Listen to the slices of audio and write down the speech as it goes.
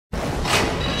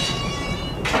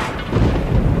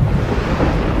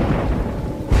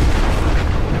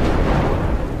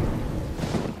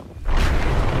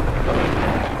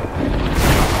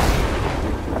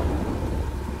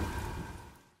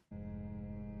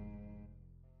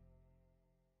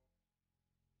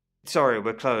Sorry,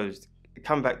 we're closed.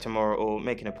 Come back tomorrow or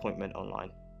make an appointment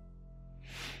online.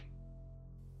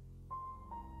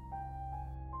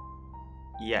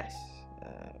 Yes.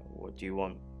 What do you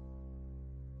want?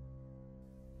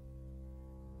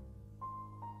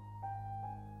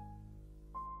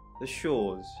 The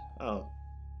Shores. Oh.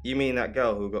 You mean that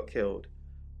girl who got killed?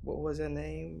 What was her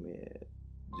name?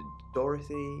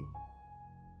 Dorothy?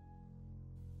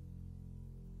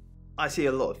 I see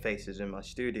a lot of faces in my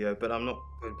studio, but I'm not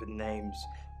good with names.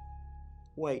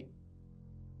 Wait.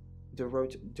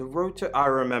 Dorota? I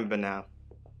remember now.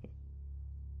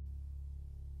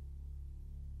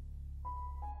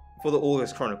 For the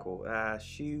August Chronicle.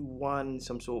 She won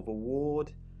some sort of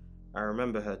award. I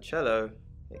remember her cello.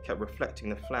 It kept reflecting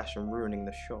the flash and ruining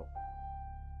the shot.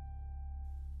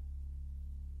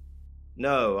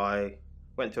 No, I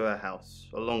went to her house,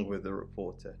 along with the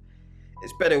reporter.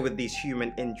 It's better with these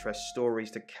human interest stories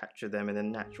to capture them in a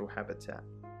natural habitat.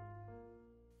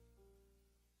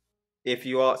 If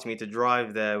you asked me to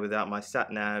drive there without my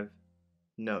sat-nav,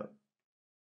 no.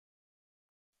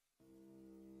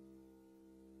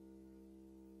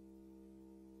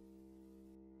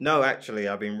 No, actually,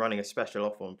 I've been running a special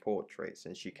offer on portraits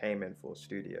since she came in for a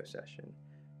studio session.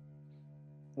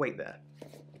 Wait there.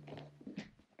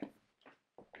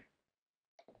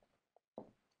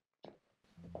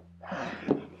 As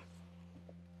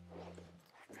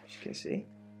you can see,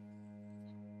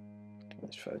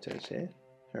 there's photos here.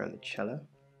 Her on the cello.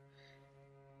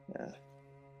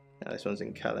 Now this one's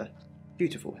in colour.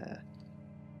 Beautiful hair.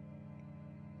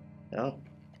 Oh,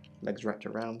 legs wrapped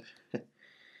around.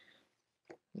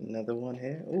 Another one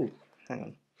here. Oh, hang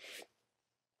on.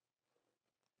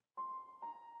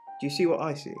 Do you see what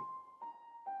I see?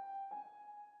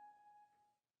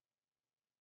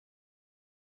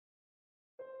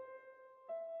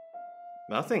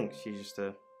 Nothing. She's just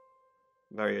a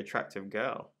very attractive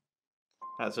girl.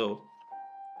 That's all.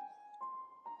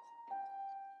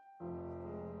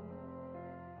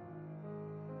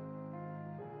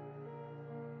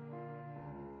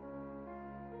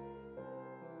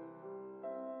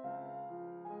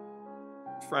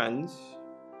 Friends?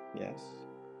 Yes.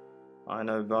 I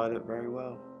know Violet very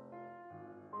well.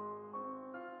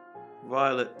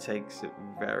 Violet takes it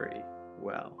very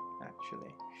well,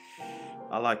 actually.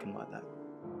 I like him like that.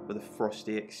 With a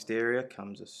frosty exterior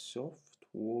comes a soft,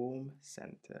 warm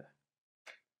center.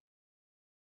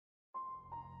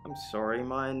 I'm sorry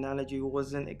my analogy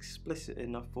wasn't explicit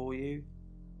enough for you.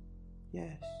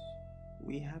 Yes,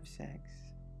 we have sex.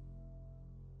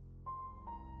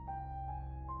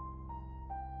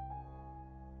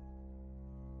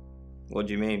 What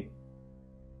do you mean?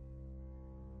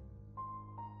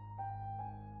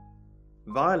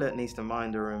 Violet needs to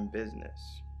mind her own business.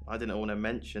 I didn't want to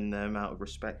mention them out of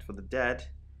respect for the dead.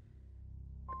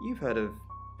 You've heard of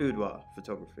boudoir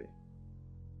photography.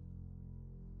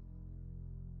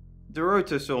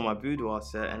 Dorota saw my boudoir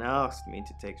set and asked me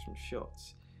to take some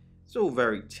shots. It's all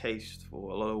very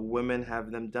tasteful. A lot of women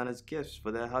have them done as gifts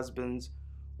for their husbands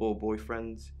or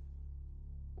boyfriends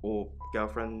or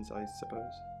girlfriends, I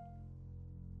suppose.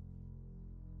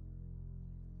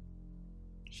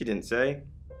 She didn't say.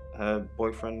 Her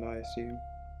boyfriend, I assume.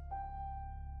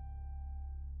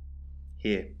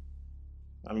 Here.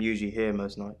 I'm usually here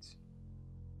most nights.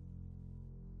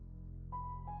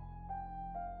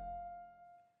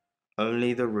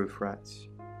 Only the roof rats.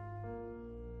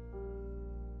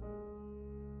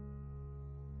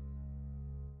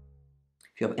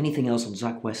 If you have anything else on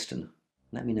Zach Weston,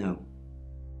 let me know.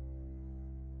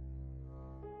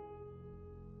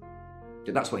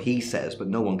 That's what he says, but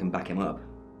no one can back him up.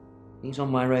 He's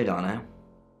on my radar now.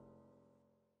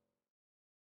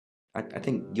 I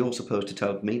think you're supposed to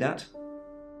tell me that.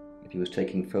 If he was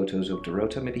taking photos of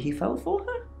Dorota, maybe he fell for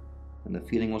her? And the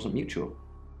feeling wasn't mutual.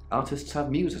 Artists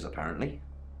have muses, apparently.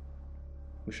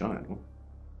 Wish I had one.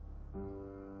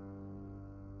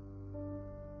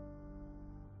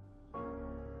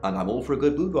 And I'm all for a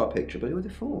good boudoir picture, but who are they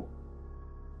for?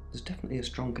 There's definitely a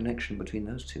strong connection between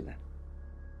those two then.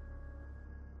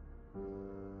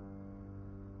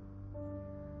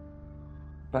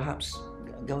 Perhaps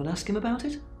go and ask him about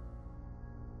it?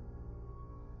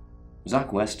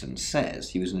 Zach Weston says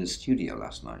he was in his studio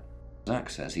last night. Zach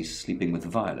says he's sleeping with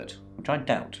Violet, which I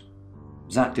doubt.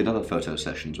 Zach did other photo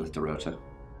sessions with Dorota.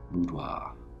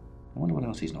 Boudoir. I wonder what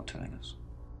else he's not telling us.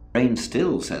 Rain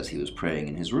still says he was praying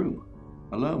in his room,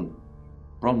 alone.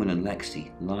 Bronwyn and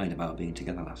Lexi lied about being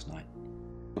together last night.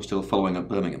 You're still following up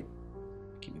Birmingham.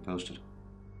 Keep me posted.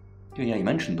 Yeah, he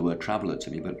mentioned the word traveller to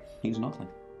me, but he's nothing.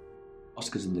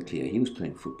 Oscar's in the clear. He was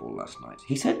playing football last night.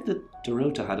 He said that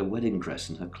Dorota had a wedding dress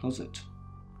in her closet.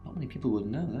 Not many people would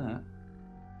know that.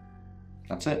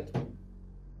 That's it.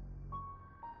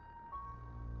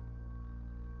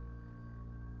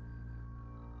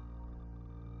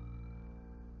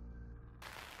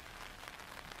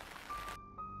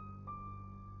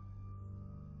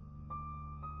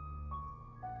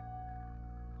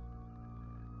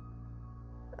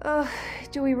 Ugh,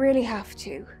 do we really have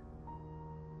to?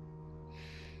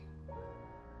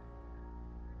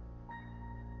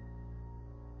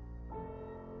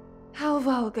 How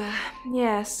vulgar.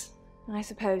 Yes, I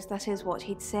suppose that is what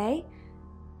he'd say.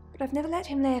 But I've never let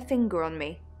him lay a finger on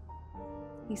me.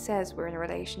 He says we're in a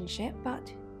relationship,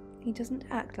 but he doesn't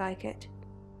act like it.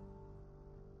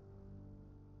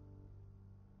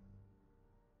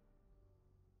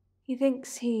 He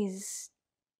thinks he's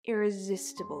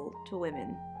irresistible to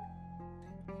women.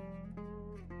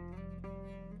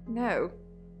 No.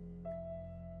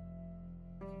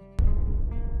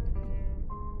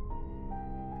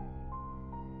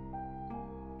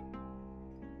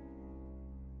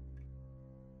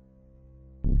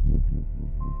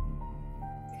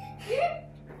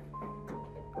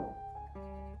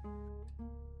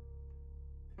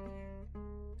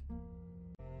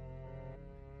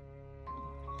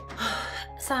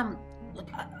 Sam, look,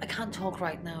 I can't talk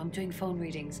right now. I'm doing phone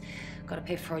readings. Gotta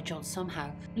pay for a job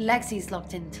somehow. Lexi's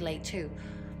locked in till 8 too.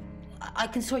 I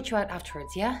can sort you out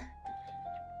afterwards, yeah?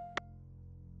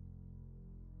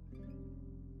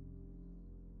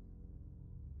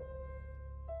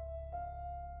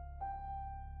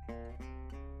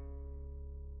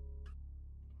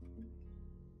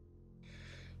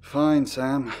 Fine,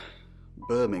 Sam.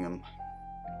 Birmingham.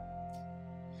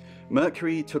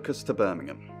 Mercury took us to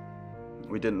Birmingham.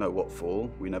 We didn't know what for.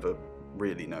 We never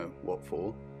really know what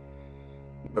for.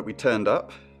 But we turned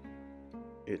up.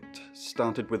 It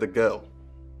started with a girl,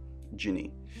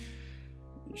 Ginny.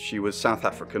 She was South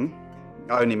African.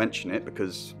 I only mention it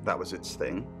because that was its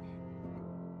thing.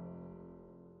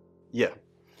 Yeah.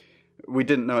 We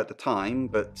didn't know at the time,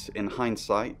 but in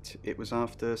hindsight, it was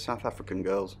after South African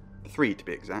girls. 3 to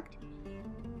be exact.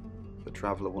 The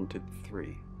Traveller wanted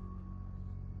 3.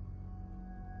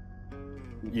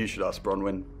 You should ask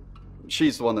Bronwyn.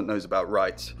 She's the one that knows about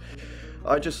rights.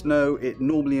 I just know it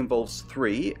normally involves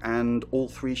 3, and all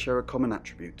 3 share a common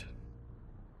attribute.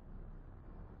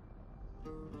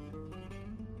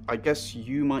 I guess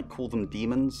you might call them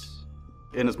demons,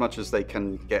 in as much as they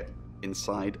can get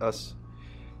inside us.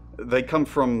 They come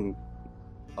from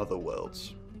other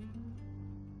worlds.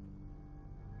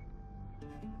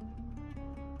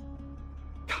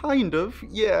 Kind of,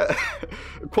 yeah.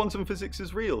 Quantum physics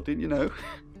is real, didn't you know?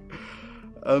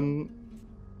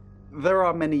 There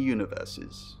are many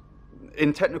universes.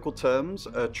 In technical terms,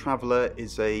 a traveller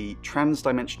is a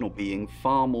trans-dimensional being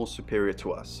far more superior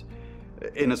to us,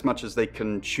 in as much as they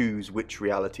can choose which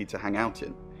reality to hang out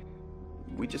in.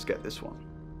 We just get this one.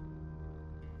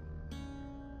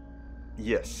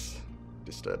 Yes,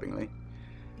 disturbingly.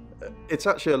 It's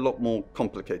actually a lot more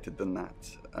complicated than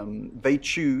that. They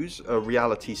choose a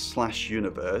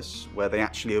reality/universe where they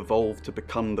actually evolve to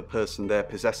become the person they're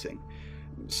possessing.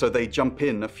 So they jump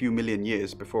in a few million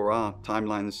years before our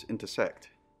timelines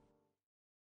intersect.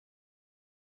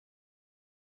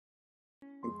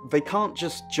 They can't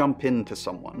just jump into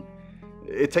someone.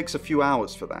 It takes a few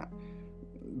hours for that.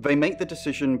 They make the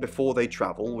decision before they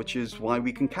travel, which is why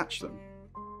we can catch them.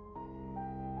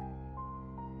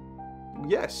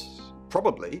 Yes,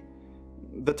 probably.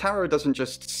 The tarot doesn't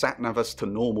just sat-nav us to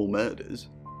normal murders.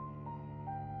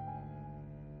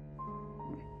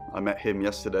 I met him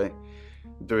yesterday,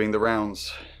 doing the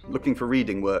rounds, looking for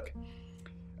reading work.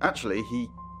 Actually,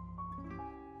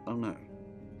 oh no.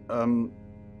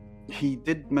 He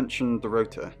did mention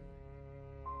Dorota.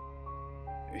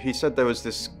 He said there was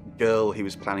this girl he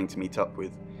was planning to meet up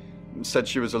with. Said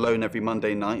she was alone every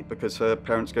Monday night because her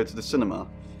parents go to the cinema.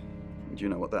 Do you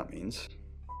know what that means?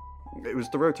 It was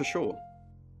Dorota Shaw.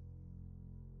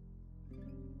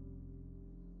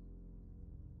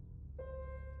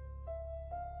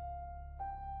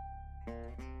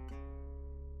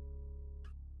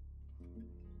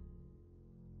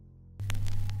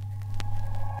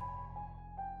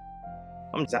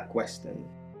 I'm Zach Weston,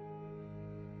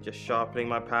 just sharpening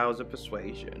my powers of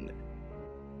persuasion.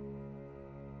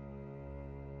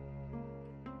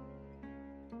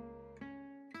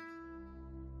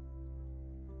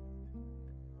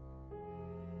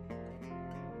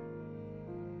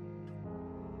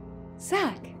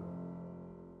 Zach!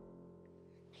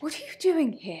 What are you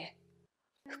doing here?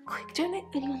 Quick, don't let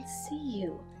anyone see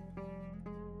you.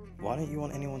 Why don't you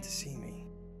want anyone to see me?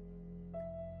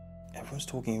 Everyone's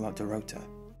talking about Dorota.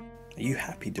 Are you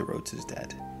happy Dorota's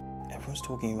dead? Everyone's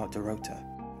talking about Dorota.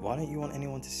 Why don't you want anyone to see me? Why don't you want anyone to see me? Everyone's talking about Dorota. Are you happy Dorota's dead? Everyone's talking about Dorota. Are you happy Dorota's dead? Everyone's talking about Dorota. Why don't you want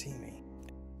anyone to see me? Everyone's talking about Dorota. Why don't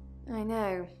you want anyone to see me? I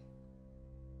know.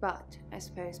 But I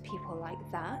suppose people like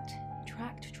that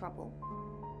attract trouble.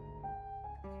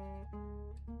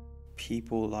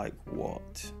 People like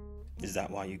what? Is that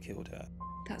why you killed her?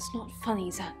 That's not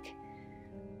funny, Zach.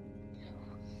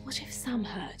 What if Sam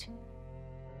heard?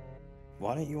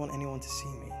 Why don't you want anyone to see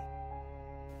me?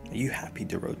 Are you happy,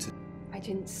 Dorota? I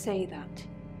didn't say that.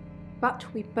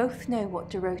 But we both know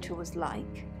what Dorota was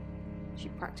like. She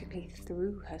practically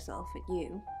threw herself at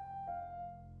you.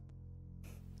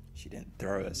 She didn't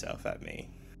throw herself at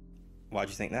me. Why'd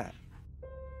you think that?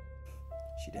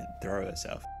 She didn't throw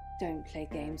herself. Don't play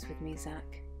games with me,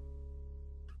 Zach.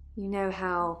 You know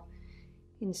how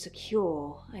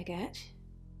insecure I get.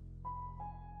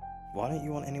 Why don't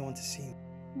you want anyone to see me?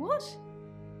 What?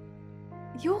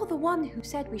 You're the one who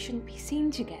said we shouldn't be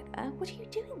seen together. What are you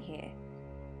doing here?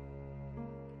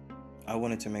 I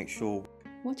wanted to make sure.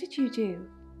 What did you do?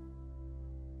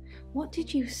 What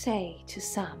did you say to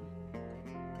Sam?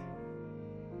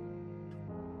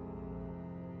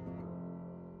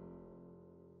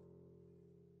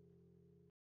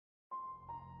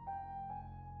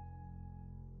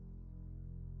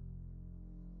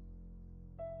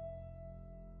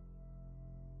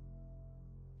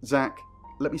 Zach,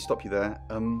 let me stop you there.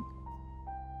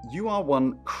 You are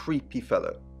one creepy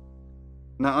fellow.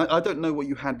 Now, I don't know what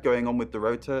you had going on with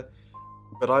Dorota,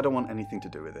 but I don't want anything to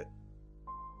do with it.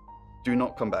 Do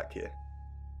not come back here.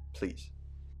 Please.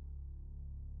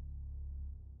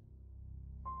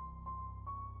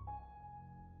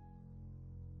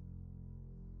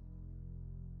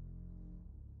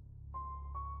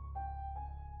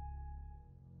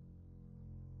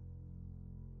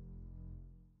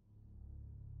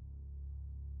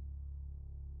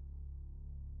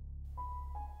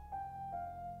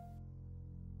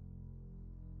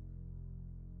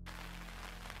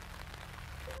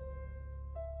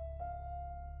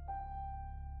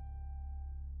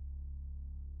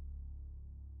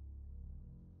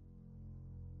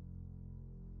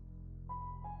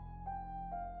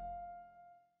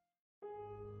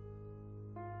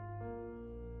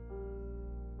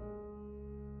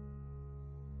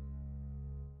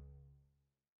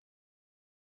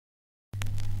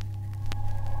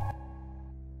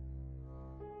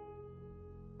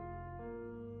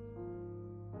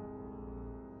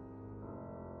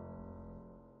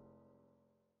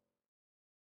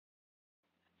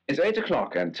 It's 8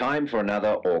 o'clock and time for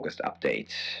another August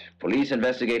update. Police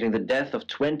investigating the death of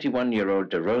 21-year-old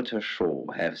Dorota Shaw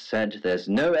have said there's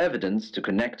no evidence to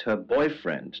connect her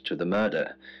boyfriend to the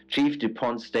murder. Chief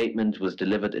DuPont's statement was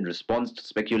delivered in response to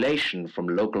speculation from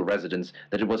local residents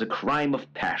that it was a crime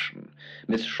of passion.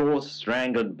 Miss Shaw's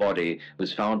strangled body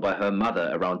was found by her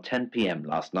mother around 10 p.m.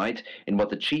 last night in what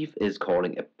the chief is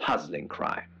calling a puzzling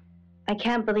crime. I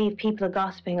can't believe people are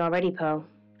gossiping already, Poe.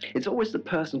 It's always the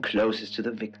person closest to the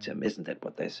victim, isn't that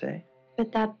what they say?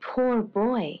 But that poor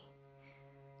boy.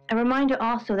 A reminder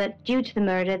also that due to the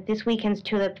murder, this weekend's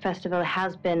Tulip Festival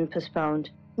has been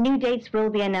postponed. New dates will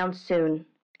be announced soon.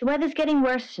 The weather's getting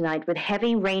worse tonight with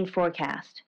heavy rain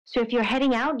forecast. So if you're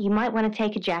heading out, you might want to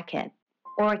take a jacket.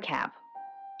 Or a cab.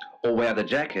 Or wear the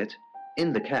jacket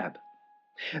in the cab.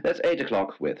 That's 8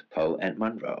 o'clock with Poe and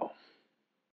Monroe.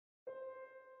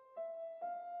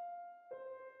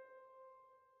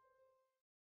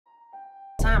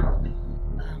 Sam,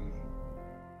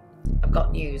 I've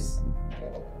got news.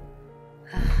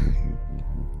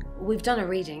 We've done a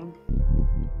reading.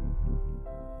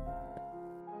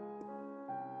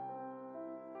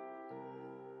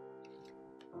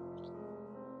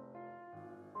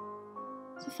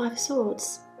 It's the Five of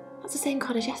Swords. That's the same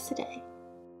card as yesterday.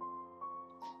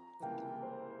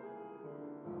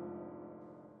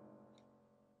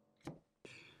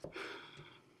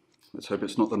 Let's hope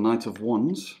it's not the Knight of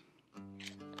Wands.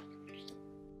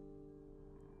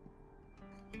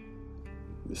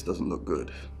 This doesn't look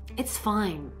good. It's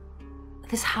fine.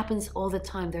 This happens all the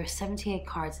time. There are 78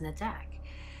 cards in a deck.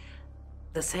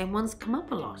 The same ones come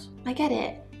up a lot. I get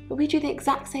it, but we drew the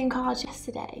exact same cards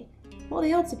yesterday. What are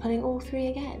the odds of pulling all three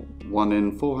again? 1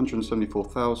 in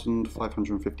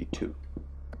 474,552.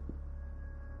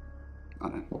 I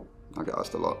know. I get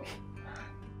asked a lot.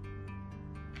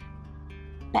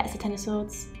 Bet it's the Ten of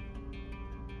Swords.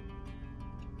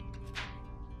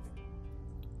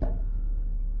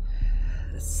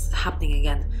 It's happening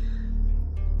again.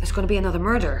 There's going to be another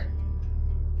murder.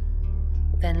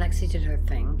 Then Lexi did her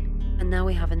thing, and now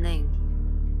we have a name.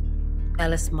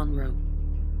 Ellis Monroe.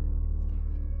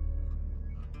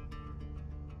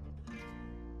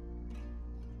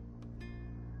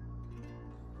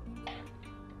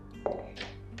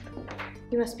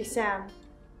 You must be Sam.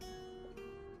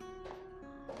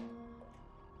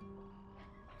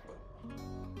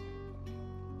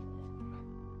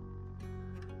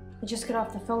 I just got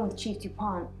off the phone with Chief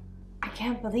DuPont. I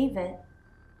can't believe it.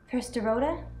 First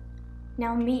Dorota,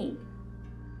 now me.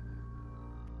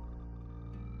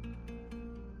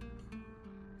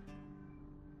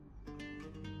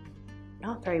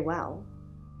 Not very well.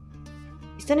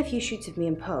 He's done a few shoots of me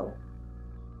and Poe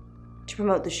to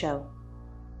promote the show.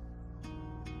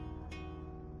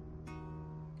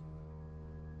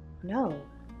 No.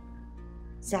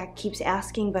 Zach keeps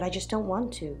asking, but I just don't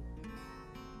want to.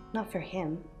 Not for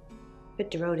him, but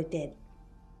Dorota did.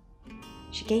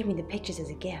 She gave me the pictures as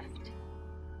a gift.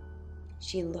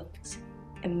 She looked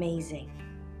amazing.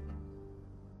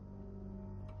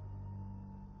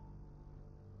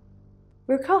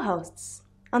 We're co-hosts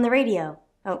on the radio.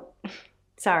 Oh,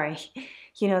 sorry.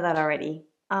 You know that already.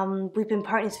 We've been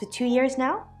partners for 2 years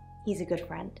now. He's a good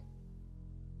friend.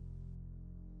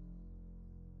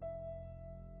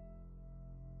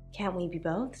 Can't we be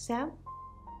both, Sam?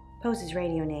 Poe's his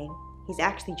radio name. He's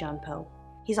actually John Poe.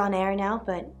 He's on air now,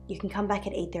 but you can come back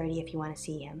at 8:30 if you want to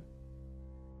see him.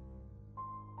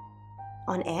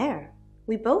 On air?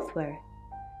 We both were.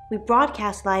 We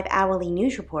broadcast live hourly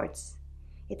news reports.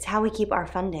 It's how we keep our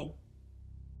funding.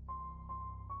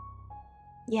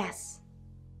 Yes.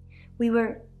 We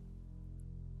were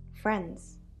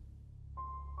friends.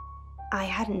 I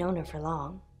hadn't known her for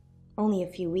long, only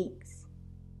a few weeks.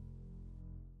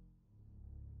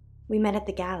 We met at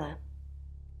the gala.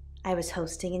 I was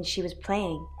hosting and she was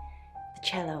playing the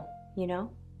cello, you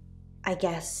know? I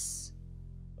guess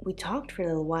we talked for a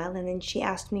little while and then she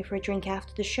asked me for a drink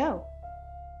after the show.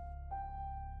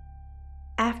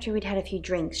 After we'd had a few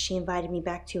drinks, she invited me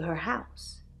back to her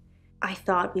house. I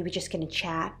thought we were just gonna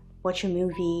chat, watch a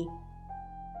movie,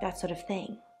 that sort of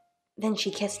thing. Then she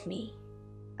kissed me.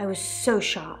 I was so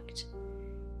shocked.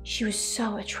 She was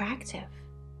so attractive.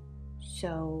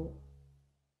 So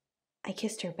I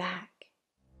kissed her back.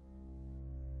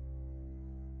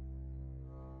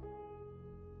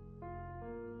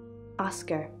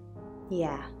 Oscar,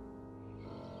 yeah.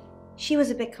 She was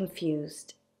a bit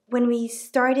confused. When we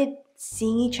started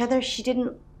seeing each other, she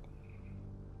didn't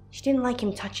like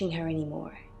him touching her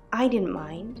anymore. I didn't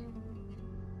mind,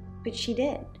 but she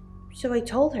did. So I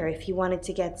told her if he wanted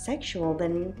to get sexual,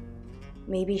 then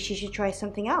maybe she should try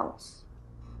something else.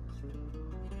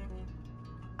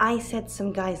 I said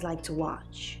some guys like to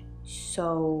watch,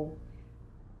 so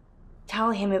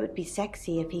tell him it would be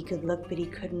sexy if he could look but he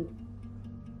couldn't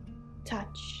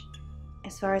touch.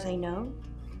 As far as I know,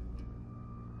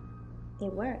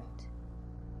 it worked.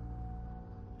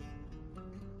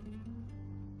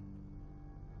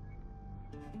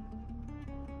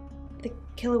 The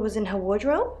killer was in her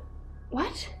wardrobe?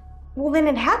 What? Well, then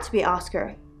it had to be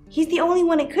Oscar. He's the only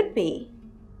one it could be.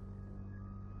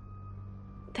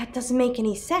 That doesn't make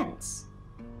any sense.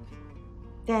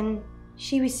 Then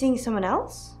she was seeing someone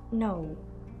else? No.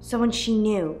 Someone she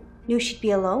knew. Knew she'd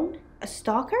be alone? A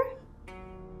stalker?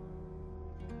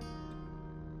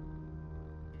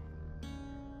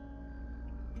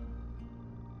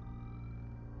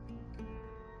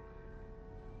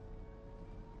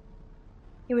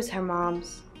 It was her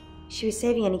mom's. She was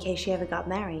saving it in case she ever got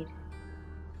married.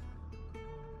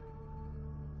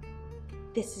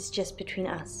 This is just between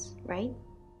us, right?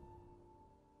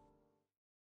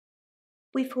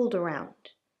 We fooled around.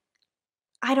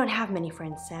 I don't have many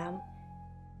friends, Sam.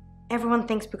 Everyone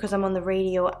thinks because I'm on the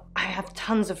radio, I have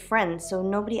tons of friends, so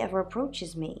nobody ever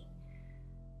approaches me.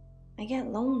 I get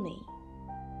lonely.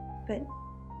 But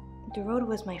Dorota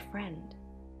was my friend,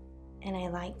 and I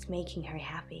liked making her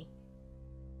happy.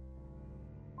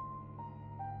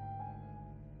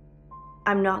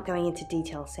 I'm not going into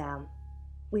detail, Sam.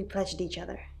 We pledged each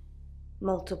other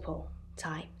multiple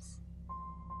times.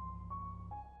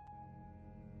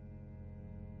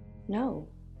 No.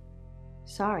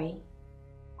 Sorry.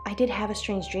 I did have a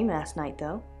strange dream last night,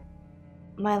 though.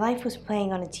 My life was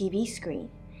playing on a TV screen,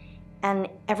 and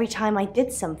every time I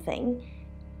did something,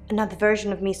 another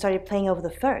version of me started playing over the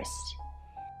first.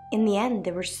 In the end,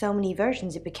 there were so many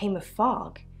versions it became a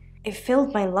fog. It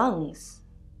filled my lungs.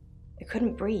 I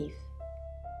couldn't breathe.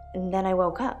 And then I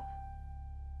woke up.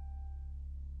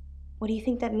 What do you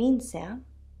think that means, Sam?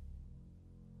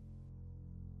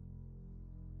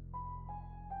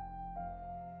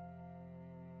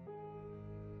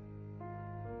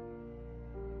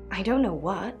 I don't know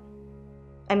what.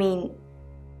 I mean,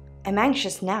 I'm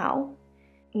anxious now.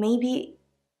 Maybe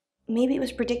it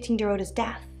was predicting Dorota's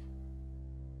death.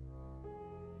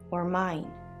 Or mine.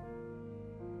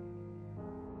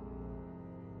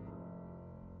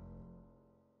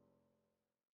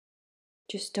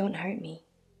 Just don't hurt me.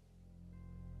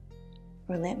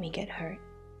 Or let me get hurt.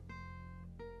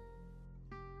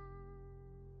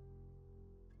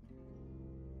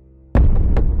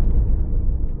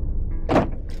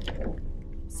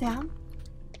 Sam,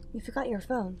 you forgot your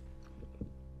phone.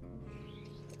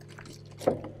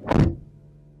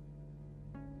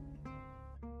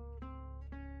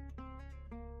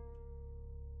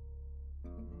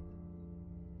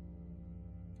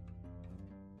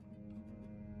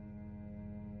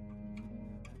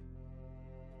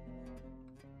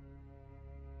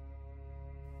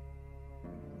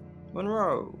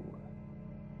 Monroe.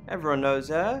 Everyone knows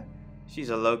her.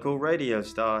 She's a local radio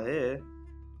star here.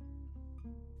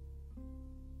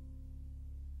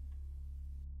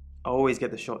 I always get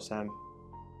the shot, Sam.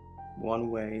 One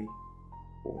way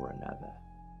or another.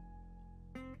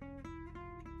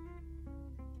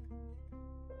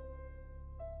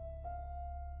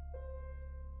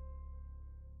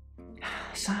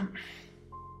 Sam,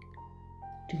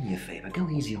 do me a favour, go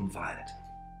easy on Violet.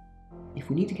 If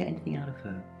we need to get anything out of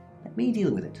her, let me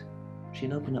deal with it.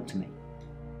 She'll open up to me.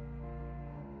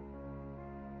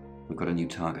 We've got a new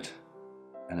target,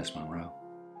 Alice Monroe.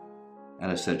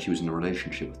 Alice said she was in a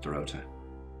relationship with Dorota.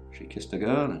 She kissed a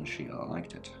girl and she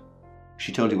liked it.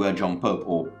 She told you where John Pope,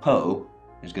 or Poe,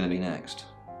 is going to be next.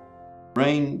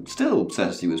 Rain still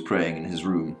says he was praying in his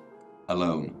room,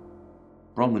 alone.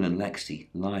 Bronwyn and Lexi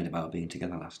lied about being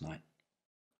together last night.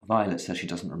 Violet says she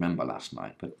doesn't remember last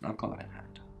night, but I've got that in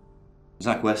hand.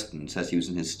 Zach Weston says he was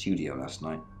in his studio last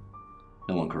night.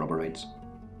 No one corroborates.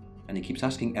 And he keeps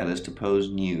asking Ellis to pose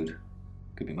nude.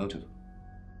 Could be motive.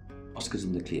 Oscar's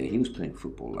in the clear. He was playing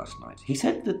football last night. He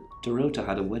said that Dorota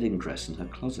had a wedding dress in her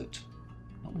closet.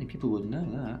 Not many people would know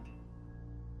that.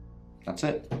 That's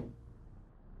it.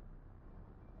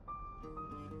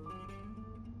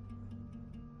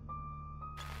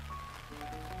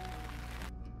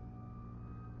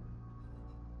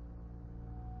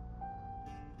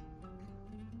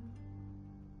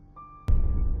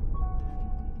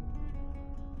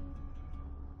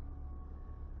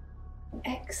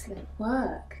 Excellent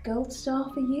work. Gold star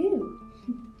for you.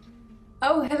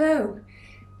 Oh, hello.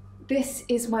 This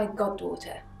is my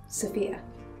goddaughter, Sophia.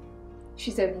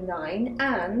 She's only 9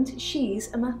 and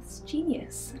she's a maths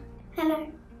genius. Hello.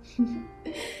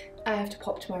 I have to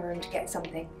pop to my room to get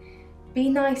something. Be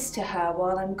nice to her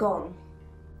while I'm gone.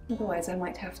 Otherwise I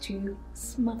might have to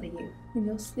smother you in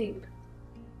your sleep.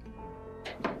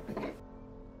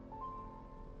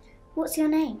 What's your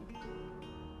name?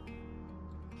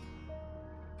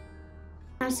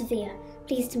 I'm Sophia.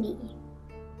 Pleased to meet you.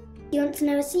 Do you want to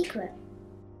know a secret?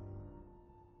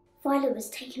 Violet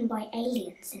was taken by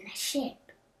aliens in their ship.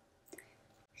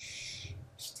 Shh.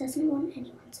 She doesn't want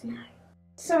anyone to know.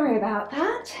 Sorry about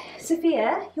that.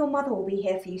 Sophia, your mother will be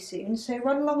here for you soon, so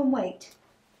run along and wait.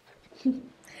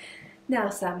 Now,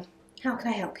 Sam, how can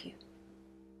I help you?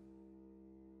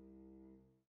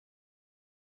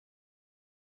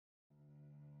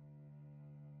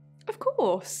 Of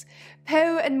course.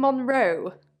 Poe and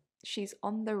Monroe. She's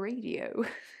on the radio.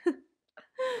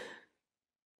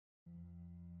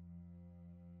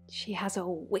 She has a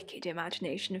wicked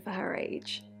imagination for her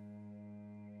age.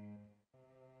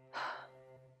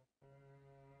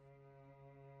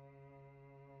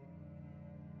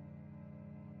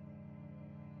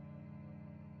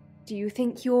 Do you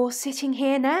think you're sitting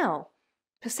here now?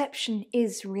 Perception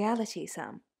is reality,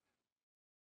 Sam.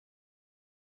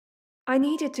 I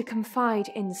needed to confide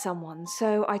in someone,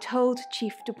 so I told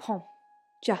Chief Dupont.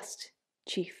 Just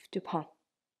Chief Dupont.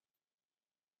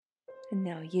 And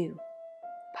now you,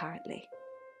 apparently.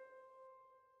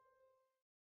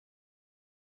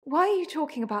 Why are you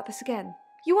talking about this again?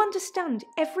 You understand,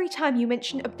 every time you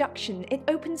mention abduction, it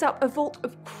opens up a vault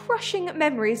of crushing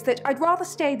memories that I'd rather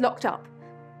stay locked up.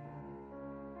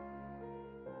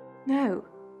 No.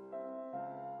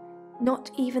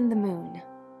 Not even the moon.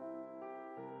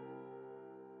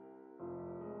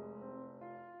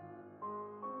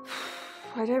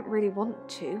 I don't really want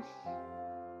to.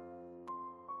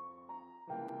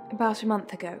 About a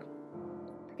month ago,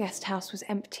 the guest house was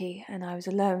empty and I was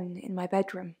alone in my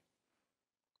bedroom.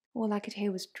 All I could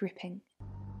hear was dripping.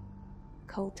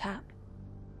 Cold tap.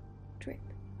 Drip.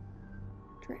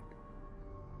 Drip.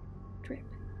 Drip.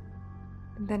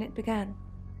 And then it began.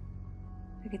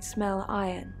 I could smell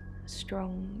iron, a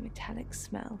strong metallic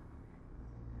smell.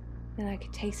 Then I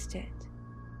could taste it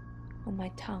on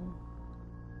my tongue.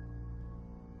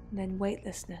 And then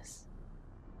weightlessness,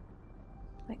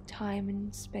 like time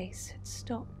and space had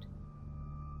stopped.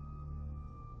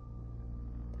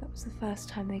 That was the first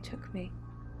time they took me.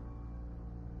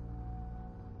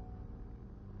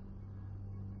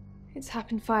 It's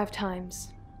happened 5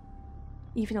 times,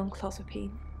 even on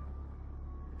clozapine.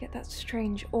 Get that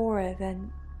strange aura,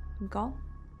 then I'm gone.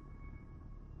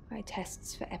 I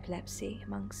tests for epilepsy,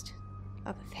 amongst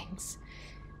other things.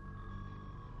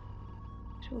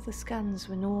 But All the scans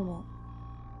were normal.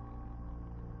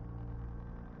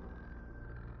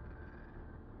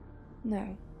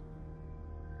 No.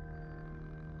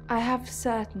 I have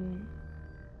certain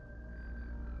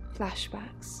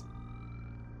flashbacks.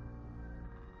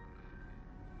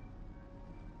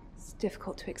 It's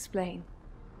difficult to explain.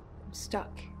 I'm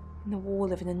stuck in the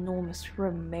wall of an enormous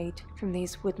room made from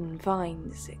these wooden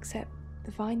vines, except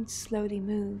the vines slowly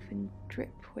move and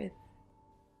drip with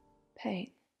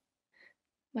pain.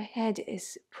 My head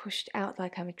is pushed out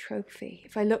like I'm a trophy.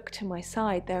 If I look to my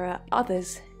side, there are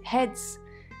others' heads,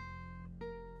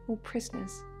 all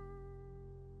prisoners,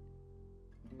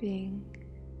 being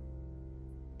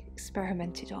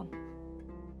experimented on.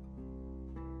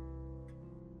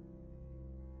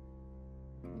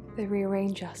 They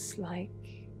rearrange us like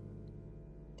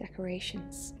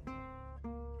decorations,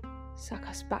 suck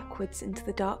us backwards into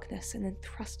the darkness and then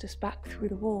thrust us back through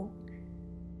the wall.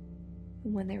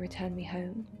 And when they return me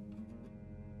home,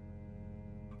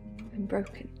 I'm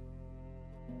broken.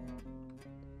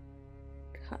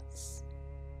 Cuts,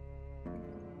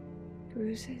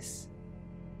 bruises,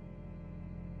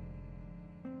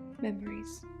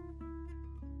 memories.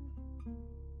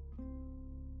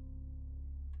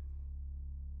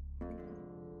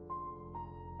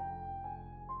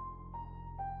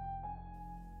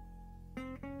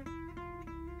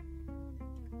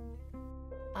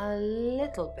 A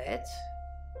little bit.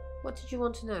 What did you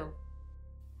want to know?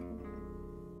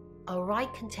 A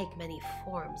rite can take many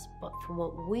forms, but from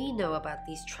what we know about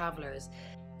these travelers,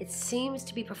 it seems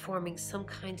to be performing some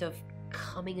kind of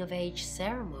coming-of-age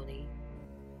ceremony.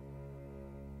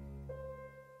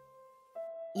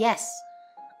 Yes,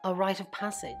 a rite of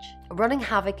passage. Running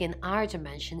havoc in our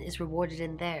dimension is rewarded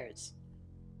in theirs.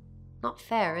 Not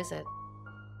fair, is it?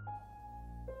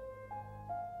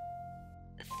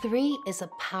 3 is a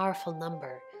powerful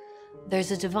number.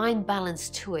 There's a divine balance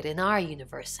to it in our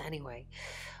universe anyway.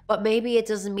 But maybe it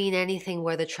doesn't mean anything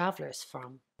where the traveler's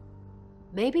from.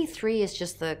 Maybe 3 is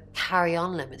just the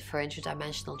carry-on limit for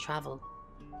interdimensional travel.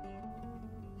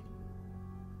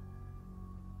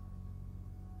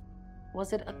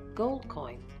 Was it a gold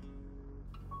coin?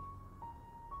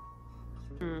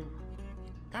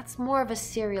 That's more of a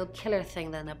serial killer thing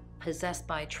than a possessed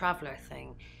by a traveler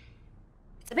thing.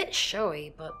 It's a bit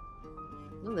showy, but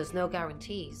there's no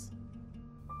guarantees.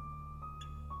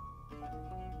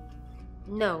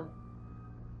 No.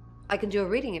 I can do a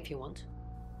reading if you want.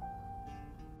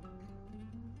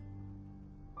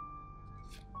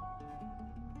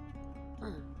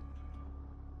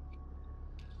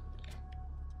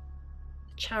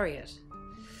 Chariot.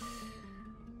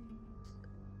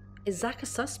 Is Zach a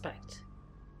suspect?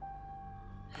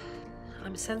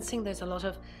 I'm sensing there's a lot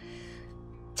of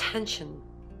tension,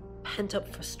 pent-up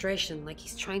frustration, like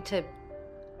he's trying to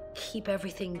keep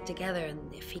everything together,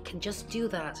 and if he can just do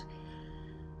that...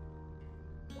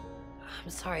 I'm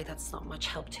sorry, that's not much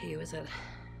help to you, is it?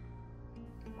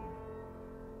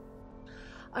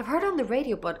 I've heard on the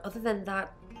radio, but other than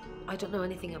that, I don't know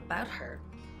anything about her.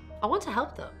 I want to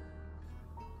help though.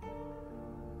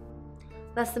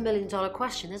 That's the million-dollar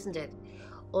question, isn't it?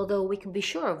 Although we can be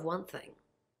sure of one thing.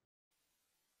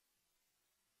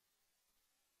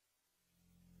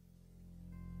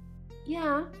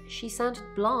 Yeah, she sounded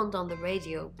blonde on the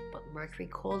radio, but Mercury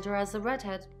called her as a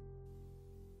redhead.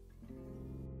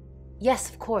 Yes,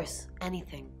 of course,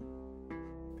 anything.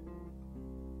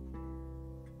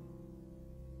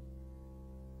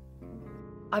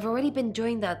 I've already been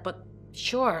doing that, but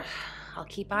sure, I'll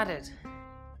keep at it.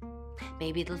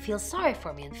 Maybe it'll feel sorry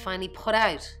for me and finally put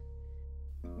out.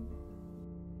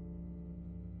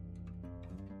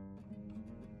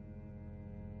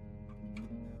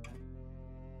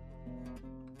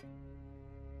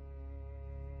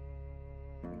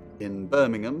 In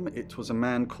Birmingham, it was a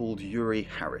man called Yuri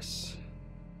Harris.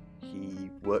 He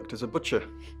worked as a butcher.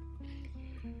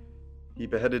 He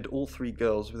beheaded all 3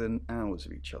 girls within hours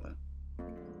of each other.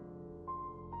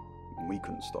 We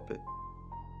couldn't stop it.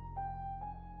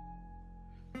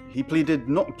 He pleaded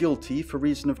not guilty for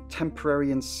reason of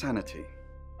temporary insanity.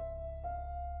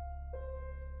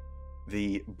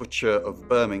 The Butcher of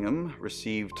Birmingham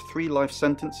received 3 life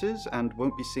sentences and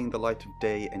won't be seeing the light of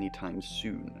day anytime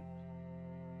soon.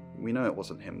 We know it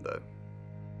wasn't him, though.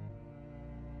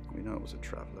 We know it was a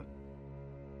traveller.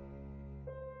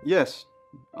 Yes,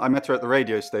 I met her at the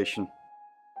radio station.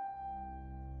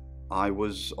 I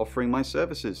was offering my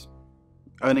services.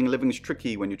 Earning a living's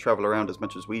tricky when you travel around as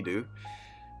much as we do.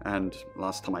 And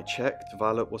last time I checked,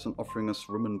 Violet wasn't offering us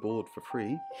room and board for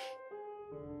free.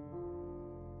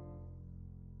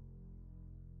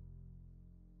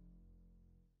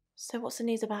 So what's the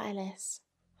news about Ellis?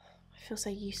 I I feel so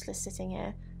useless sitting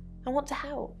here. I want to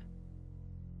help.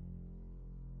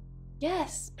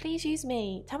 Yes, please use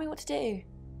me. Tell me what to do.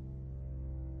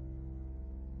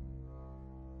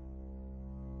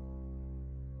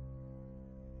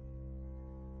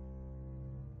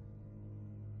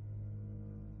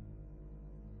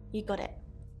 You got it.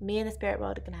 Me and the spirit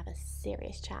world are going to have a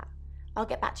serious chat. I'll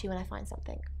get back to you when I find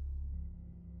something.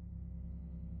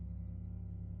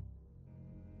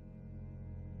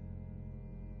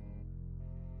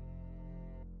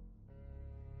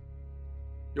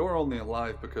 You're only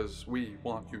alive because we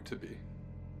want you to be.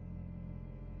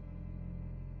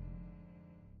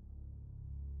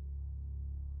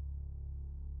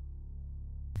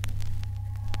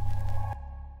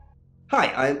 Hi,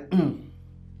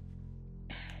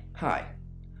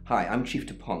 Hi, I'm Chief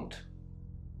DuPont.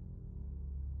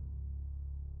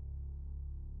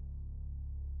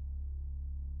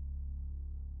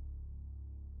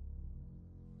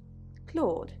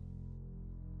 Claude.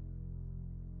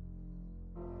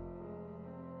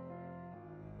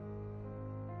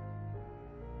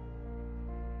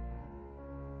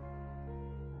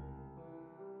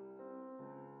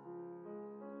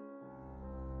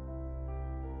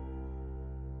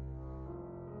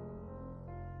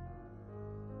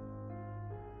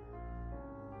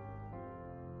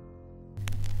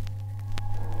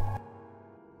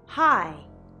 Hi,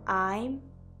 I'm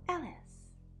Ellis.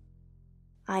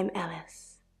 I'm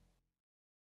Ellis.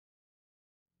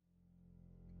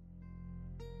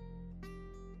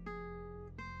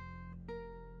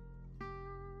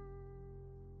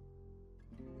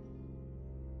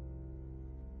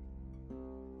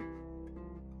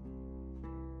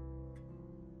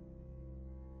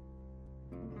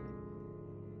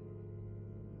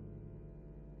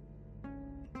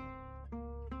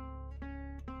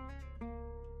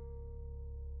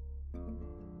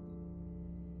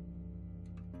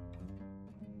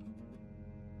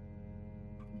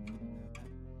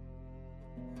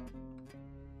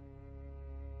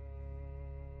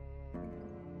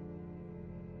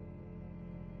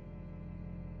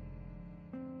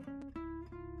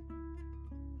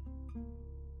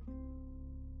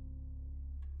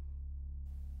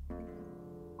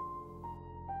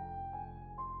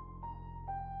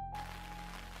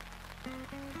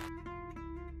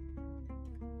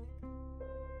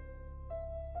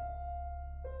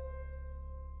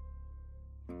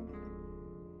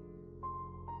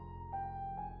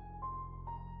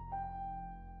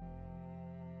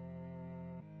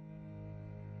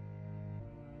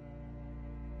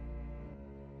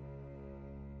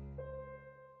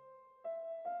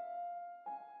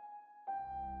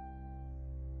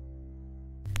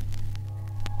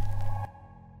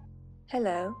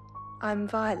 Hello, I'm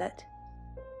Violet.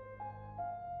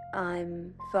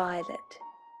 I'm Violet.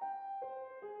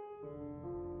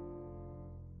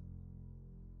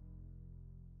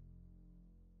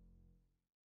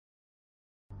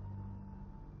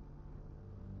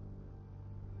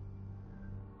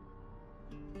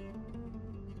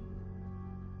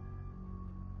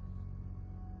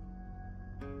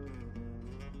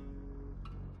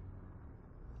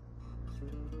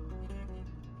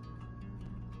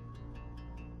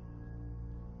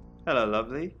 Hello,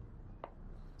 lovely.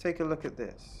 Take a look at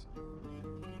this.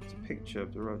 It's a picture of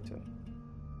Dorota.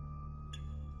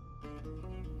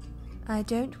 I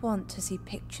don't want to see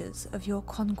pictures of your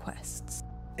conquests.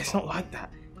 It's not like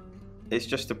that. It's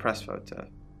just a press photo.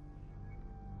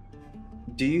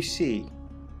 Do you see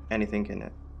anything in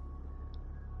it?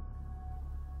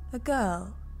 A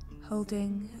girl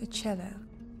holding a cello.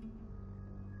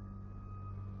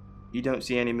 You don't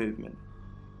see any movement.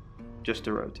 Just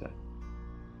Dorota.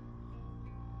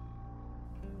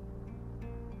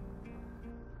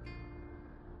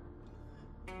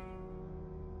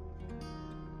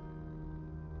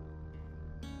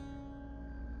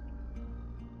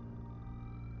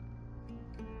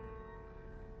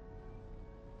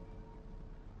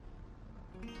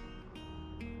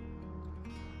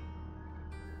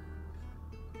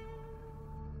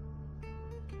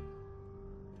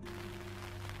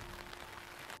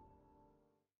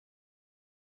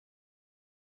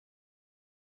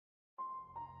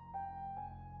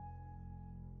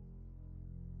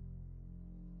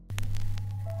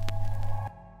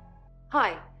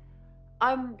 Hi,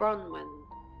 I'm Bronwyn.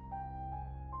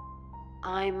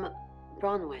 I'm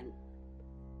Bronwyn.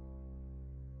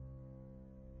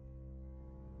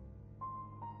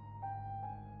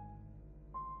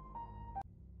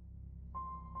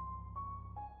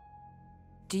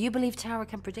 Do you believe Tara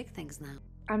can predict things now?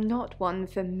 I'm not one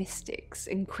for mystics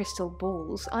and crystal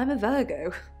balls. I'm a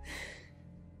Virgo.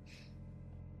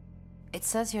 It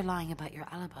says you're lying about your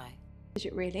alibi. Is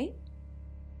it really?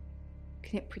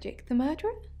 Can it predict the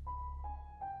murderer?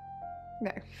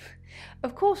 No,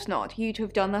 of course not. You'd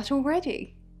have done that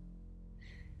already.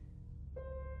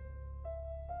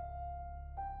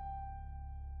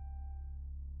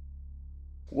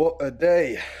 What a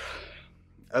day.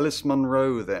 Alice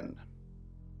Munro, then.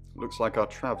 Looks like our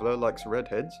traveller likes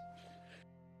redheads.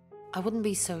 I wouldn't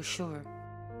be so sure.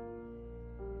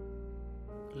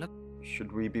 Look,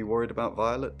 Should we be worried about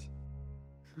Violet?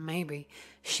 maybe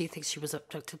she thinks she was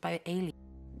abducted by aliens.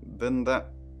 Then that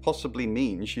possibly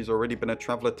means she's already been a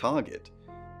traveller target.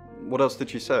 What else did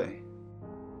she say?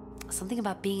 Something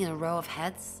about being in a row of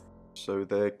heads? So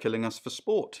they're killing us for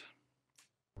sport.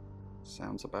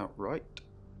 Sounds about right.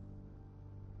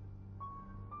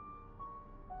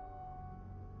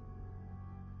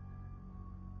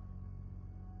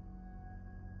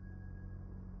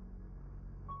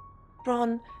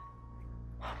 Ron,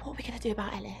 what are we going to do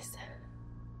about Ellis?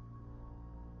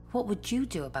 What would you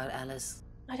do about Alice?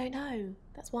 I don't know.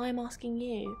 That's why I'm asking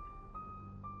you.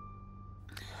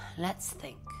 Let's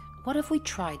think. What have we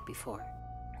tried before?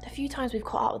 A few times we've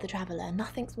caught up with the traveller,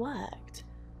 nothing's worked.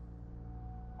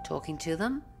 Talking to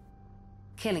them?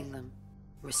 Killing them?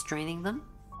 Restraining them?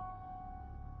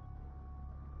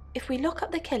 If we lock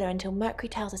up the killer until Mercury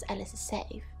tells us Ellis is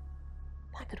safe,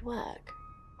 that could work.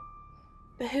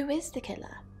 But who is the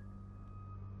killer?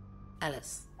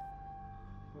 Alice.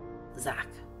 Zach.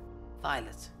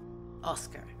 Violet.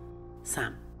 Oscar.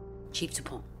 Sam. Chief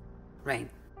Dupont. Rain.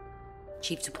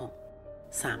 Chief Dupont.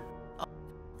 Sam.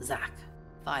 Zach.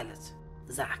 Violet.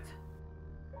 Zach.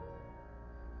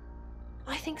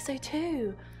 I think so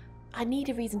too. I need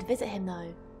a reason to visit him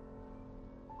though.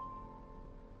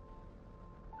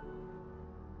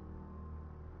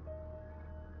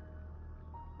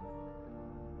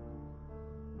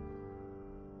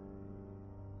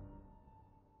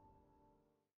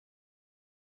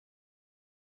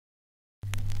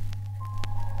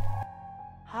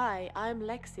 Hi, I'm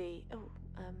Lexi.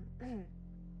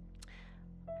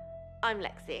 I'm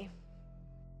Lexi.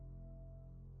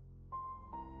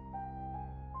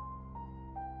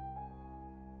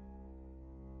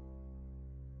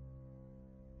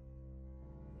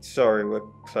 Sorry, we're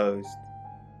closed.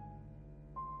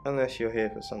 Unless you're here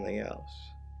for something else.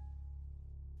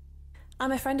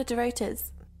 I'm a friend of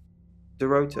Dorota's.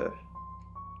 Dorota.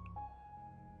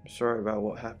 I'm sorry about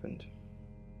what happened.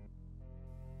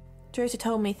 Dorota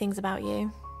told me things about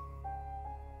you.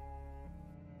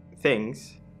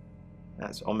 Things?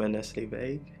 That's ominously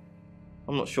vague.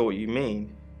 I'm not sure what you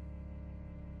mean.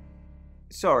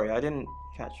 Sorry, I didn't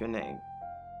catch your name.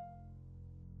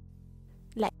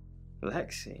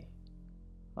 Lexi.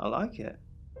 I like it.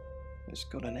 It's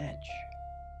got an edge.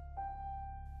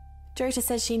 Dorota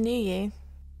says she knew you.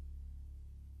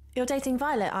 You're dating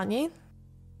Violet, aren't you?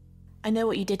 I know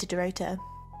what you did to Dorota.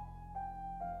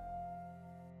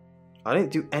 I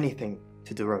didn't do anything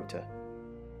to Dorota.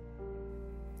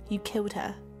 You killed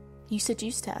her. You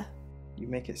seduced her. You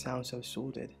make it sound so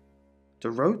sordid.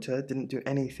 Dorota didn't do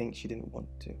anything she didn't want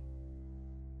to.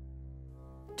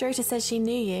 Dorota says she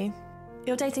knew you.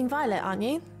 You're dating Violet, aren't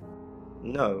you?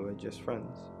 No, we're just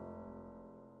friends.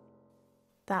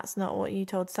 That's not what you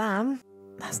told Sam.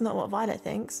 That's not what Violet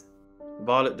thinks.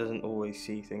 Violet doesn't always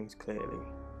see things clearly.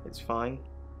 It's fine.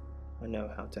 I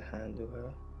know how to handle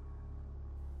her.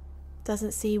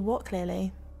 Doesn't see what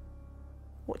clearly?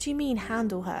 What do you mean,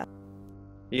 handle her?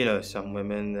 You know, some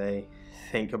women, they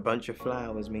think a bunch of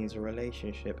flowers means a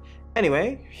relationship.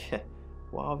 Anyway,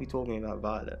 why are we talking about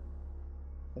Violet?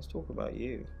 Let's talk about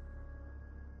you.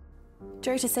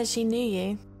 Dorota says she knew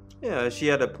you. Yeah, she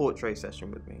had a portrait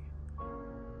session with me.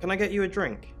 Can I get you a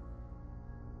drink?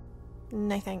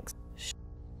 No thanks.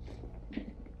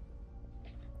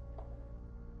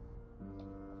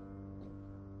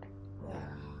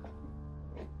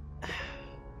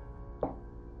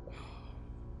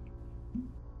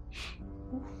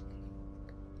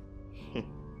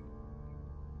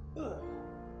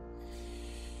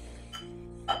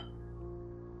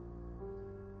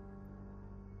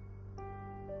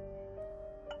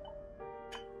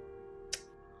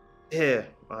 Here,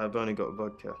 I've only got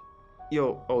vodka.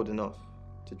 You're old enough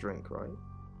to drink, right?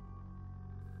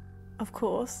 Of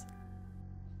course.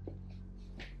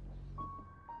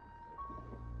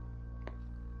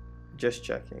 Just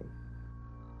checking.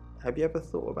 Have you ever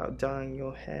thought about dyeing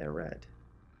your hair red?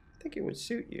 I think it would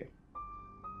suit you.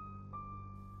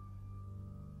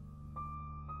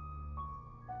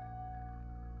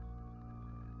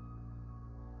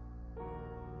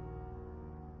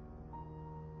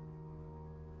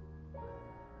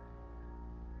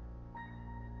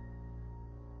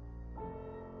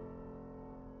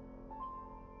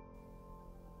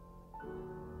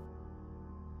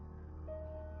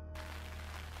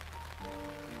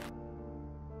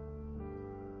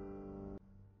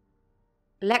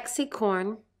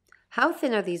 Lexicorn, how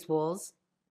thin are these walls?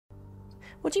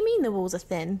 What do you mean the walls are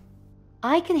thin?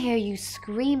 I can hear you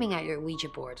screaming at your Ouija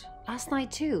board. Last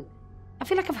night too. I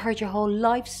feel like I've heard your whole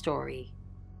life story.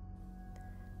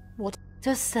 What?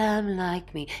 Does Sam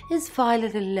like me? Is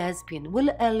Violet a lesbian? Will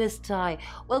Ellis die?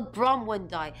 Will Bronwyn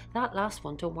die? That last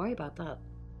one, don't worry about that.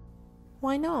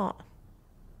 Why not?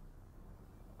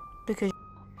 Because...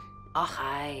 Och,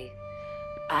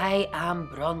 I am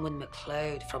Bronwyn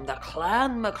MacLeod from the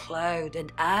Clan MacLeod,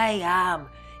 and I am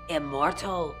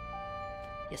immortal.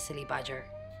 You silly badger.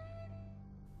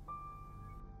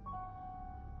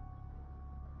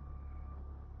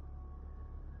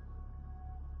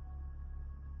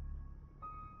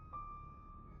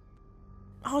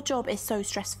 Our job is so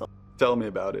stressful. Tell me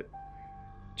about it.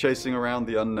 Chasing around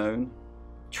the unknown,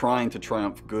 trying to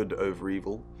triumph good over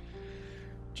evil,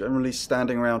 generally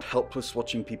standing around helpless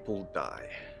watching people die.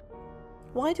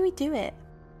 Why do we do it?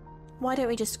 Why don't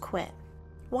we just quit?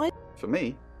 Why? For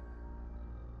me,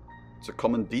 it's a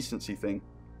common decency thing.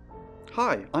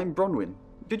 Hi, I'm Bronwyn.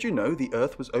 Did you know the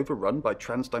Earth was overrun by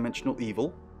trans-dimensional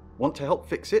evil? Want to help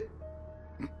fix it?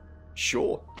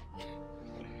 Sure.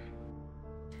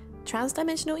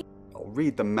 Transdimensional? I'll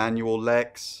read the manual,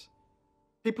 Lex.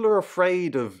 People are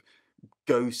afraid of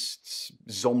ghosts,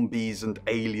 zombies, and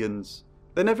aliens.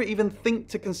 They never even think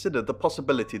to consider the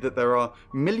possibility that there are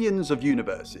millions of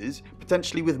universes,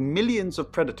 potentially with millions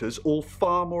of predators, all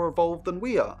far more evolved than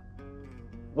we are.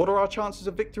 What are our chances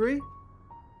of victory?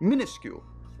 Minuscule.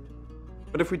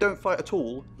 But if we don't fight at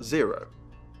all, 0.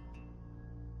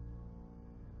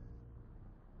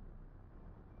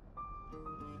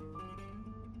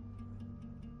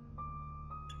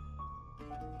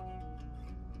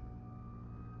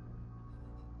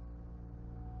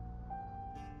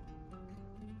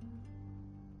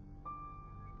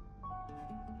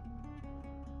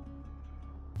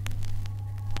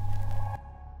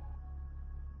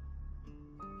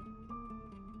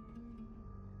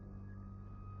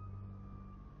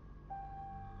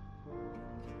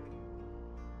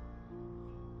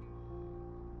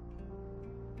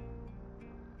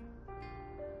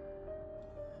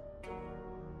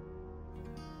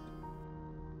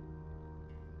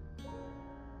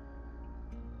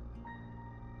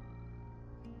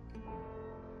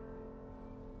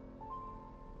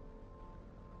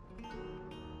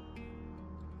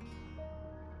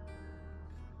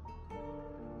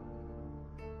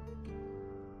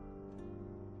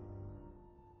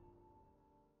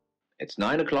 It's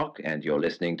 9 o'clock and you're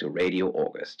listening to Radio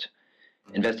August.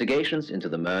 Investigations into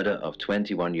the murder of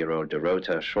 21-year-old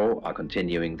Dorota Shaw are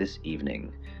continuing this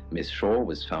evening. Miss Shaw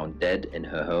was found dead in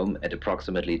her home at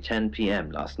approximately 10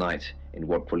 p.m. last night in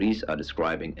what police are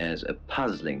describing as a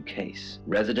puzzling case.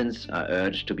 Residents are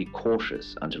urged to be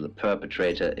cautious until the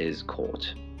perpetrator is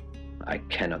caught. I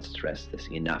cannot stress this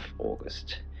enough,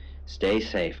 August. Stay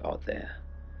safe out there.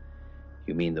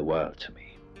 You mean the world to me.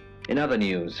 In other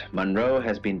news, Monroe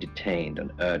has been detained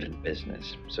on urgent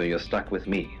business, so you're stuck with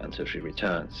me until she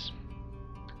returns.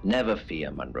 Never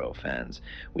fear, Monroe fans.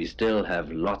 We still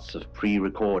have lots of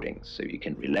pre-recordings, so you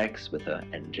can relax with her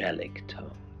angelic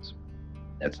tones.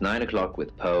 That's 9 o'clock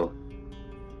with Poe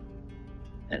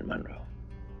and Monroe.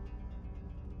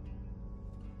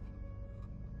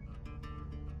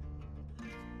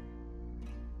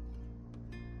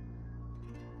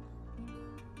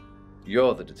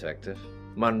 You're the detective.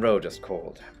 Monroe just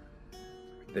called.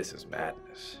 This is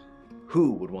madness.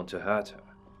 Who would want to hurt her?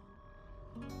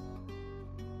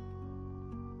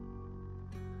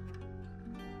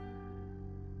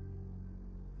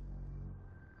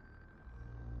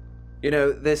 You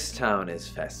know, this town is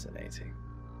fascinating.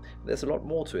 There's a lot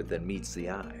more to it than meets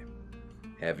the eye.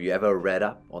 Have you ever read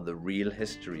up on the real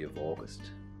history of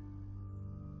August?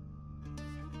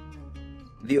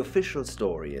 The official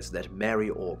story is that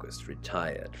Mary August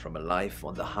retired from a life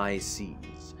on the high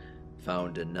seas,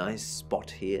 found a nice spot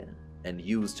here, and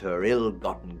used her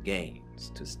ill-gotten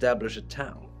gains to establish a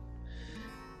town.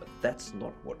 But that's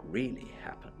not what really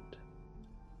happened.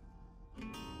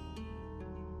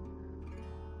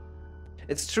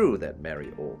 It's true that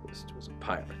Mary August was a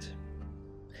pirate,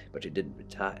 but she didn't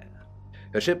retire.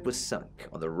 Her ship was sunk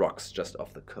on the rocks just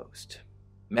off the coast.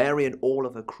 Mary and all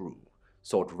of her crew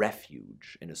sought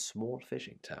refuge in a small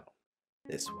fishing town,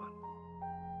 this one.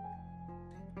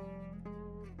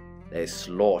 They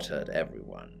slaughtered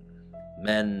everyone,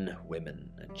 men, women,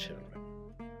 and children,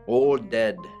 all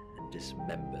dead and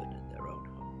dismembered in their own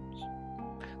homes.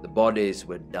 The bodies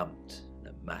were dumped in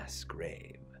a mass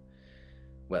grave.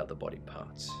 Well, the body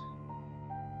parts.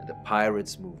 And the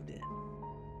pirates moved in.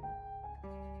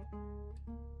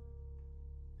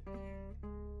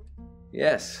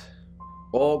 Yes,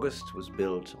 August was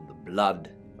built on the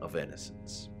blood of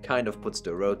innocence. Kind of puts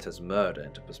Dorota's murder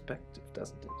into perspective,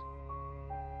 doesn't it?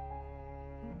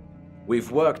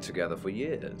 We've worked together for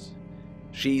years.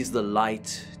 She's the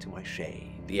light to my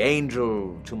shade, the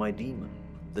angel to my demon,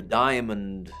 the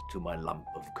diamond to my lump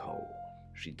of coal.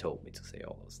 She told me to say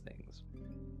all those things.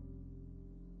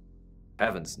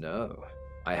 Heavens no.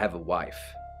 I have a wife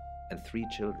and 3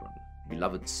 children,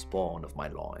 beloved spawn of my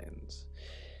loins.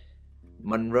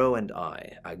 Monroe and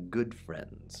I are good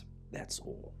friends, that's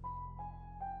all.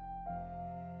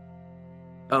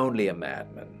 Only a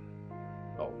madman,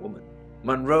 or woman.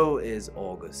 Monroe is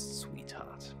August's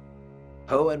sweetheart.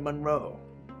 Poe and Monroe,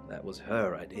 that was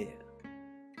her idea.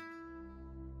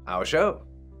 Our show.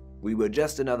 We were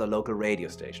just another local radio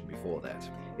station before that.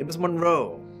 It was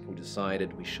Monroe who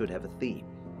decided we should have a theme.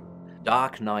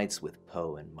 Dark Nights with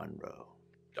Poe and Monroe.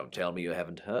 Don't tell me you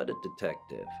haven't heard it,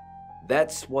 detective.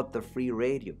 That's what the Free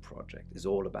Radio Project is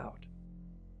all about.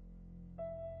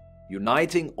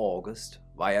 Uniting August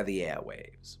via the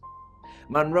airwaves.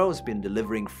 Monroe's been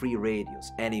delivering free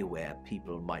radios anywhere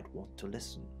people might want to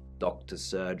listen. Doctors'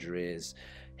 surgeries,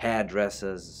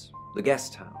 hairdressers, the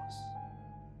guest house.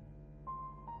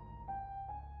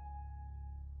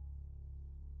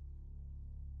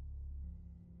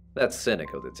 That's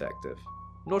cynical, detective.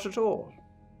 Not at all.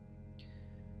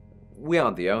 We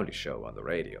aren't the only show on the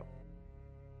radio.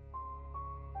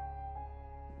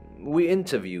 We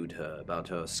interviewed her about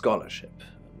her scholarship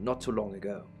not too long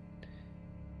ago.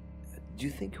 Do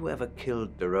you think whoever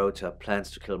killed Dorota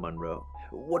plans to kill Monroe?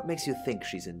 What makes you think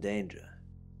she's in danger?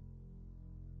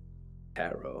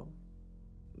 Tarot?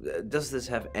 Does this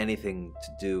have anything to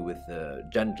do with the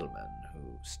gentleman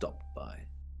who stopped by?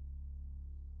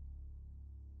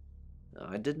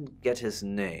 I didn't get his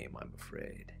name, I'm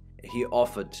afraid. He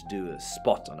offered to do a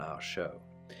spot on our show,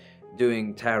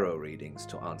 doing tarot readings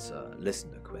to answer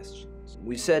listener questions.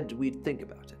 We said we'd think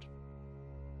about it.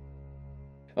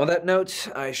 On that note,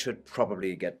 I should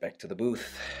probably get back to the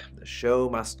booth. The show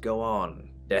must go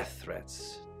on. Death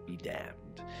threats be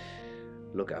damned.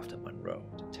 Look after Monroe,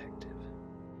 detective.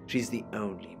 She's the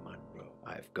only Monroe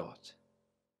I've got.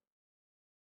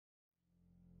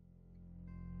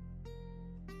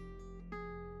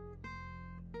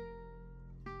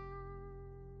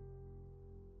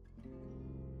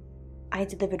 I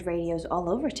delivered radios all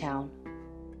over town.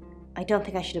 I don't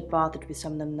think I should have bothered with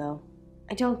some of them, though.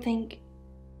 I don't think...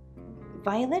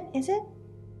 Violet, is it?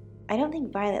 I don't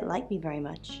think Violet liked me very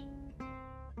much.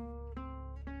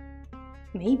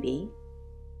 Maybe.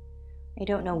 I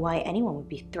don't know why anyone would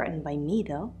be threatened by me,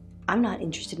 though. I'm not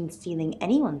interested in stealing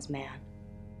anyone's man.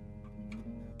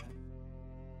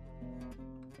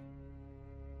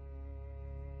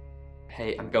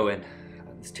 Hey, I'm going.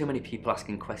 There's too many people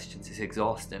asking questions, it's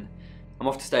exhausting. I'm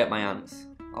off to stay at my aunt's.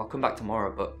 I'll come back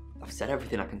tomorrow, but I've said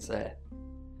everything I can say.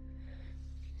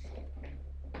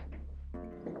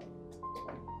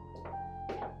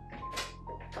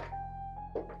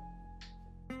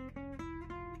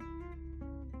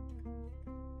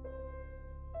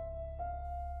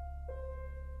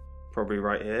 Probably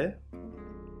right here.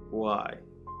 Why?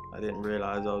 I didn't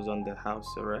realize I was under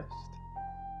house arrest.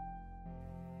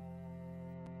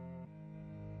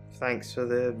 Thanks for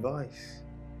the advice.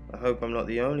 I hope I'm not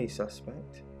the only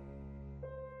suspect.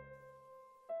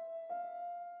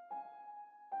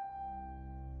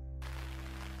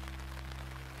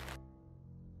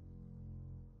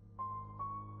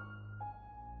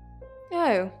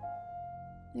 Oh,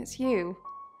 it's you.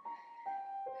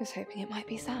 I was hoping it might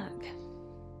be Zach.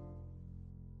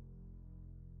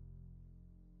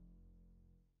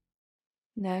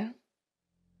 No?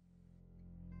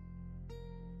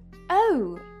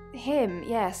 Oh, him,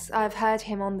 yes. I've heard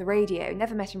him on the radio.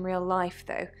 Never met in real life,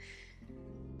 though.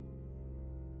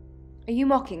 Are you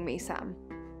mocking me, Sam?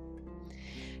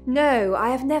 No, I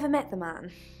have never met the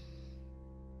man.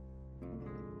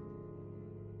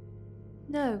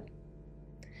 No.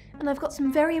 And I've got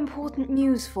some very important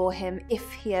news for him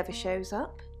if he ever shows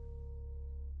up.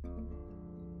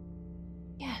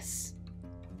 Yes.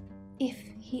 If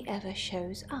he ever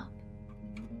shows up.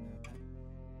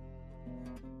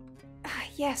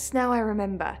 Yes, now I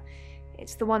remember.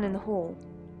 It's the one in the hall.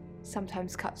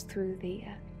 Sometimes cuts through the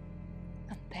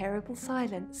unbearable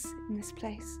silence in this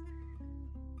place.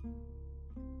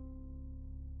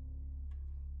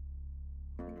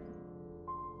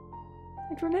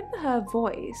 I'd remember her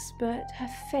voice, but her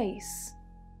face.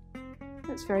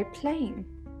 It's very plain,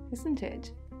 isn't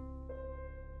it?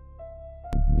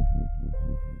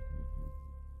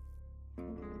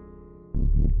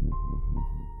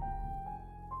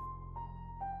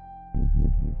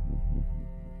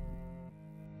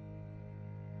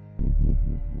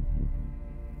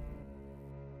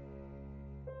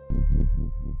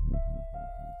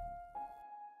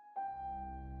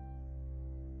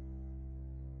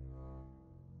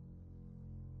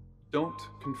 Don't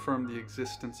confirm the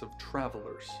existence of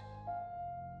travelers.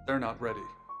 They're not ready.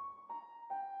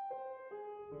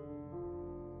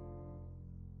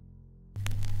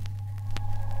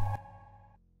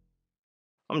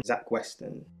 I'm Zach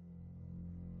Weston,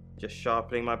 just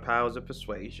sharpening my powers of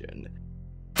persuasion.